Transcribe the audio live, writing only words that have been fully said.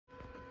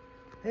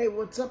Hey,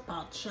 what's up,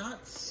 hot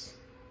shots?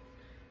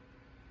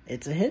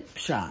 It's a hip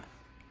shot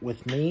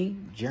with me,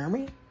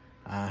 Jeremy.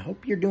 I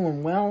hope you're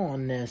doing well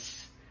on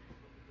this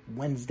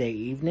Wednesday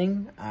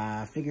evening.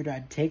 I figured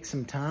I'd take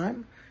some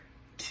time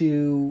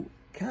to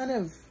kind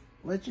of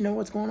let you know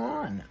what's going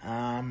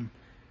on.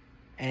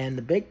 And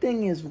the big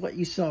thing is what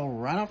you saw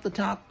right off the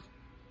top.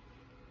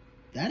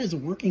 That is a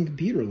working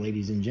computer,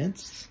 ladies and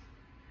gents.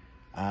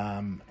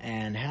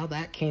 And how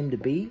that came to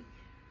be,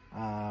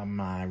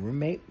 my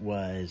roommate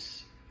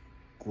was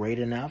great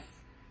enough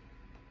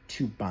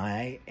to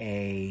buy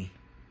a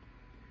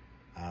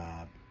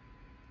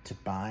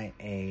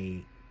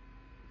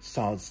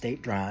solid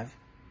state drive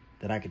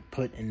that I could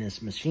put in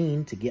this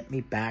machine to get me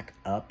back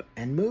up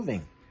and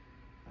moving.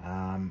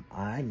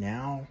 I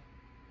now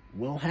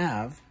will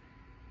have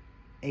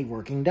a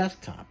working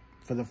desktop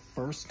for the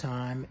first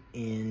time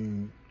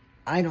in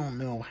I don't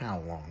know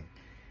how long.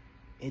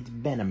 It's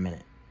been a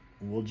minute.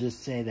 We'll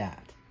just say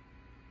that.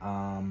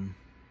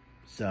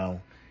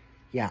 So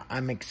yeah,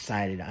 I'm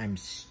excited. I'm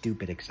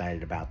stupid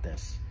excited about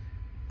this.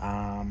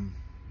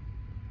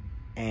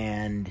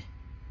 And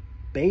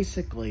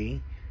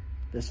basically,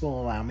 this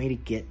will allow me to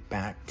get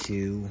back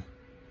to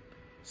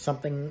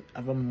something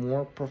of a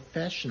more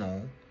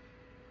professional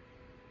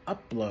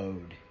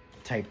upload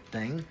type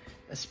thing,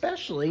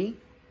 especially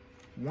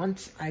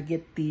once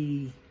I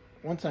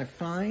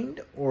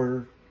find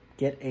or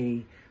get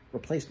a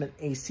replacement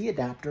AC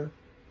adapter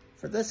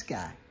for this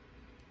guy.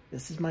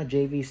 This is my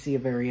JVC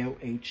Averio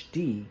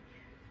HD,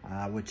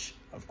 which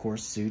of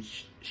course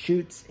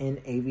shoots in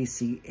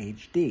AVC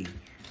HD.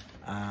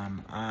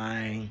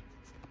 I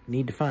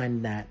need to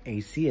find that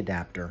AC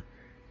adapter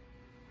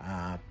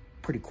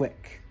pretty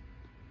quick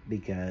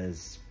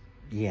because,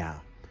 yeah,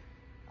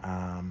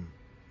 and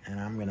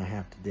I'm gonna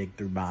have to dig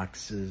through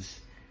boxes.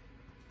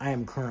 I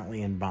am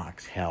currently in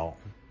box hell,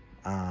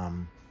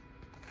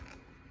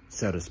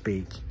 so to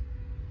speak.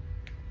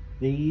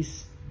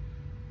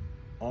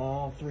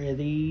 All three of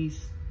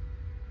these,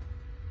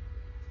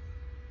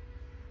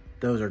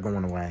 those are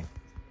going away.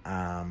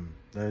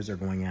 Those are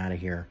going out of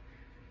here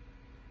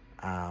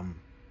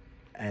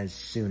as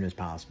soon as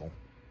possible,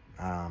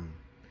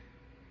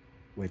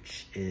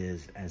 which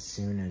is as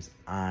soon as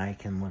I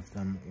can lift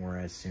them or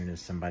as soon as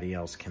somebody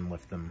else can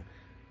lift them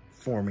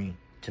for me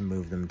to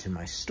move them to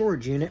my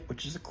storage unit,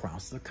 which is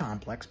across the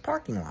complex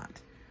parking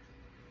lot.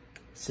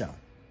 So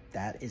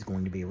that is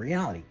going to be a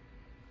reality.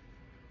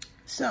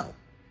 So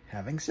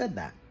having said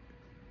that,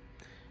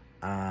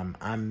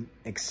 I'm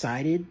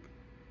excited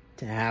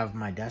to have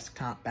my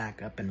desktop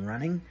back up and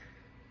running.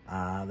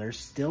 There's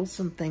still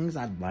some things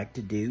I'd like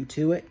to do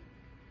to it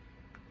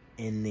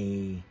in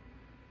the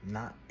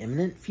not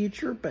imminent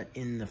future, but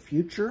in the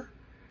future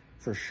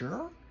for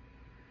sure.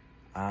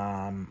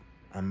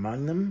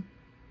 Among them,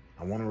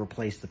 I want to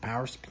replace the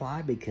power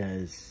supply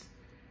because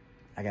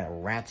I got a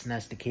rat's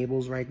nest of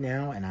cables right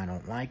now and I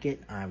don't like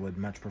it. I would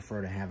much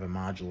prefer to have a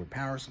modular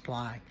power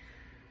supply.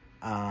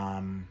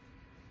 I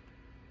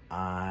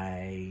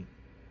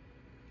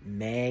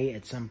may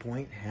at some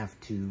point have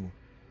to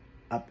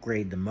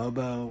upgrade the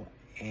MOBO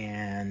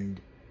and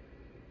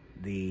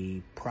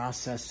the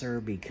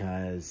processor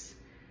because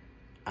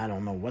I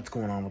don't know what's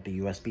going on with the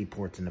USB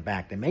ports in the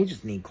back. They may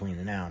just need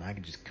cleaning out. I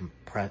could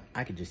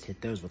just hit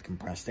those with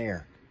compressed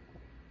air.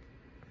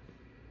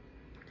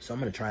 So I'm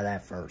going to try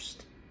that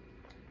first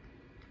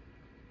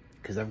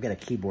because I've got a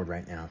keyboard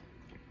right now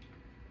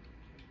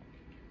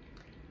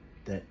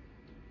that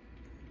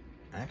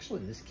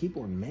actually this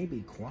keyboard may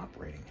be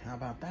cooperating. How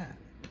about that?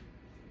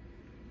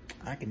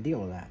 I can deal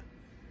with that.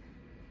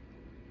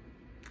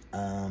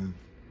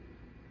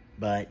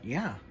 But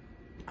yeah,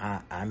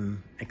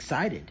 I'm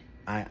excited.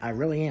 I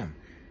really am.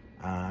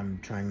 I'm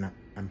trying not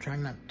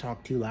to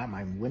talk too loud.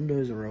 My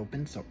windows are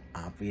open, so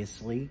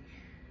obviously,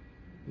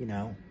 you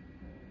know,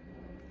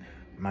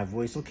 my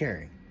voice will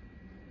carry.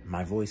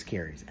 My voice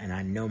carries, and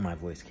I know my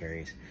voice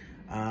carries.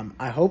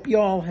 I hope you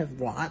all have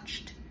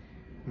watched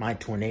my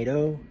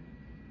tornado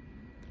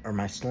or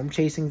my storm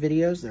chasing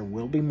videos. There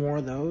will be more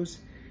of those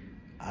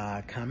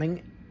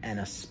coming, and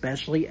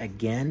especially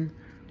again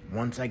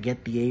once I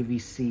get the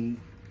AVC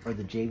or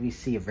the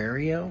JVC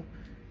Averio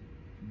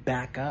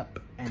back up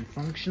and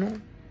functional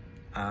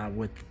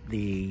with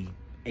the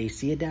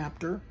AC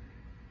adapter.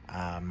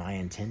 My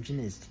intention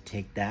is to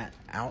take that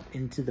out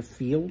into the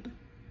field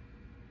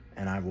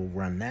and I will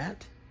run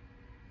that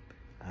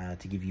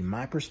to give you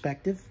my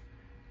perspective.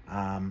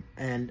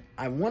 And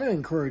I want to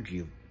encourage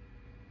you,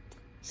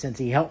 since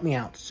he helped me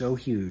out so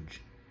huge,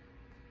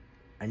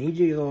 I need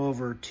you to go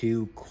over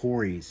to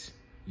Corey's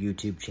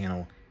YouTube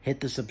channel, hit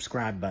the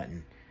subscribe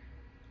button.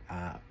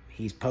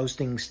 He's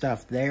posting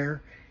stuff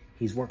there.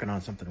 He's working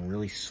on something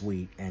really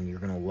sweet and you're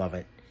going to love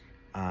it.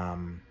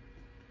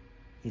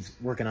 He's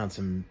working on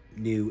some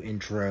new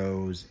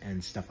intros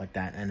and stuff like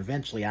that. And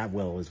eventually I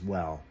will as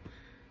well.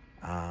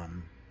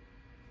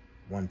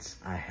 Once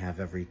I have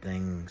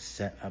everything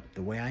set up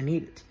the way I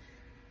need it.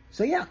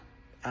 So yeah,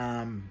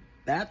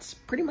 that's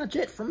pretty much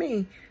it for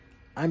me.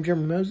 I'm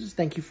Jeremy Moses.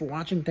 Thank you for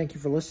watching. Thank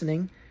you for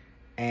listening.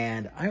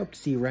 And I hope to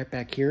see you right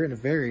back here in the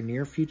very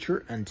near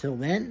future. Until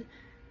then,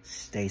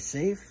 stay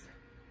safe.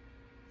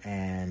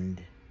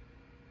 And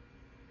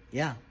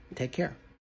yeah, take care.